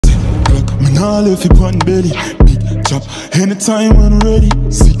Now left it on belly. Big chop, anytime when ready.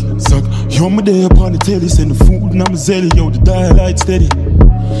 Sick, suck, you're my day upon the telly. Send the food and I'm a zelly, yo, the dial light steady.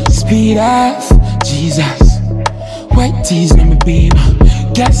 Speed off, Jesus. White tees, let me beam.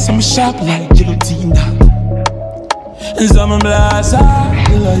 Gas, I'm sharp like guillotine. And some blast out.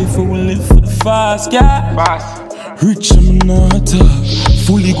 The life I will live for the fast, yeah. Fast. Rich, I'm not tough.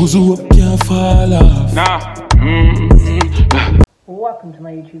 Fully goes up, can't fall off. Nah. Welcome to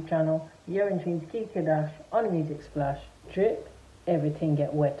my YouTube channel. You're in tune to Keke Kadash on a music splash. Drip, everything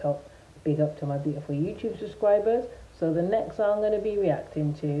get wet up. Big up to my beautiful YouTube subscribers. So the next song I'm going to be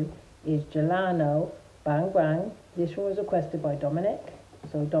reacting to is Jahllano, Bang Bang. This one was requested by Dominic.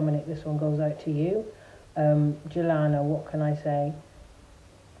 So Dominic, this one goes out to you. Jahllano, what can I say?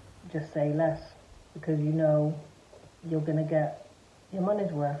 Just say less, because you know you're going to get your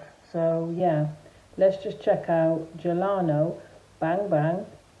money's worth. So yeah, let's just check out Jahllano, Bang Bang.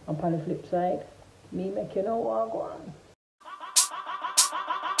 On the flip side, me make you know what I want.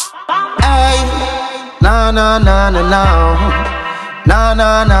 Hey, no, no, no, no, no, no,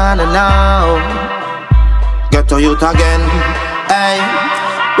 no, no, no, no. Get to youth again. Hey,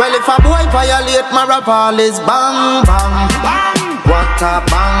 well if a boy violate my rap, all is bang bang. What a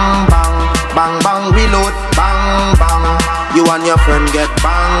bang bang, bang bang reload, bang bang. You and your friend get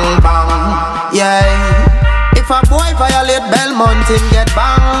bang bang. Yeah. If a boy violate Belmont, him get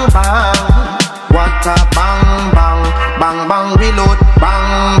bang bang. What a bang bang, bang bang reload,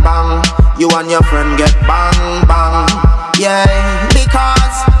 bang bang. You and your friend get bang bang. Yeah,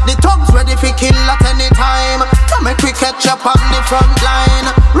 because the thugs ready for kill at any time. Come make we catch up on the front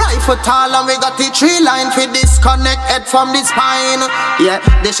line. Rifle tall and we got the tree line for disconnect head from the spine. Yeah,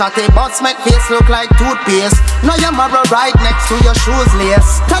 the shotty butts make face look like toothpaste. Now your mother right next to your shoes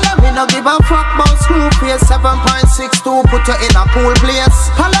lace. Tell them we no give a fuck about screw face. 7.62 put you in a pool place.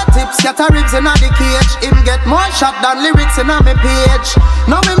 Holla tips get a ribs in a the cage. Him get more shot than lyrics in a me page.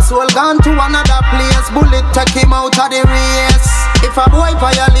 Now him soul gone to another place. Bullet take him out of the race. If a boy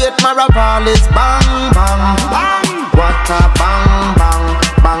violate my rap, all is bang bang bang. What a bang bang,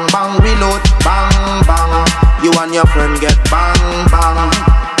 bang bang reload, bang bang. You and your friend get bang bang.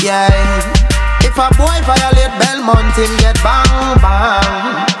 Yeah. If a boy violate Belmont, him get bang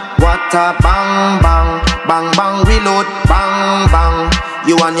bang. What a bang bang, bang bang reload, bang bang.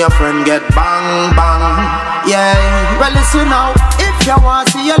 You and your friend get bang bang. Yeah. Well listen now, if you want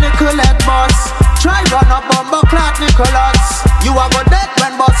to see a little head boss, try run up bumbo clot Nicholas. You a go dead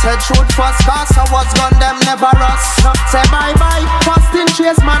when boss head shoot first, cause I was gun them never rust. Say bye bye, fast in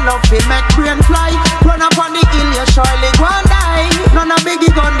chase man love fi make brain fly. Run up on the hill you surely go and die. None a biggie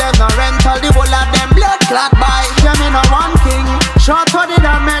gun them no rental, the whole of them blood clot by. Yeah me no one king, short hooded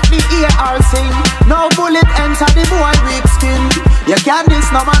and make the AR sing. No bullet enter the boy weak skin. You can't diss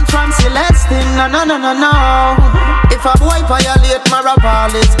no man from Celestine, no no no no no. If a boy violate my rap,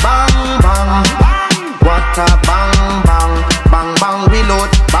 all is bang bang. What a bang bang, bang bang reload,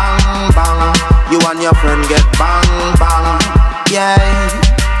 bang bang. You and your friend get bang bang. Yeah.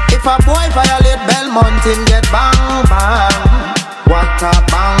 If a boy violate Belmont, him get bang bang. What a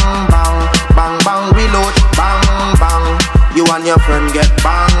bang bang, bang bang reload, bang bang. You and your friend get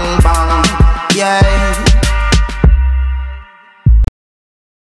bang bang. Yeah.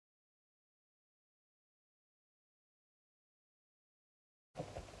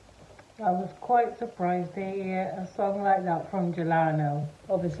 I was quite surprised to hear a song like that from Jahllano.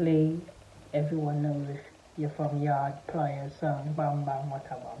 Obviously, everyone knows if you're from Yard Pliers song, Bang Bang, What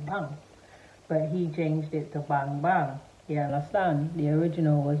a Bang Bang. But he changed it to Bang Bang. You understand? The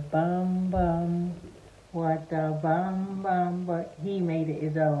original was Bang Bang, What a Bang Bang, but he made it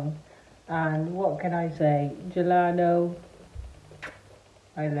his own. And what can I say? Jahllano,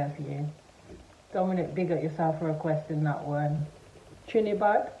 I love you. Dominic, big up yourself for requesting that one.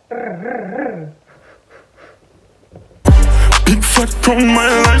 Trini-bad. Big fat from my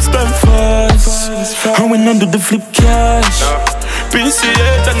lifestyle fast. I went under the flip cash.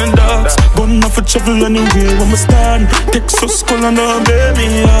 PCH and the dogs. Gone off a travel anywhere where I stand. Texas call on the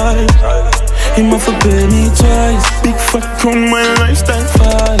baby eye. Him off a pay me twice. Big fat from my lifestyle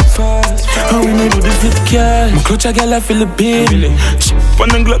fast. I went under the flip cash. My clutch a girl I feel a pain. Chip on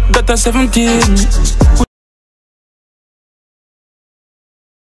the Glock that a 17.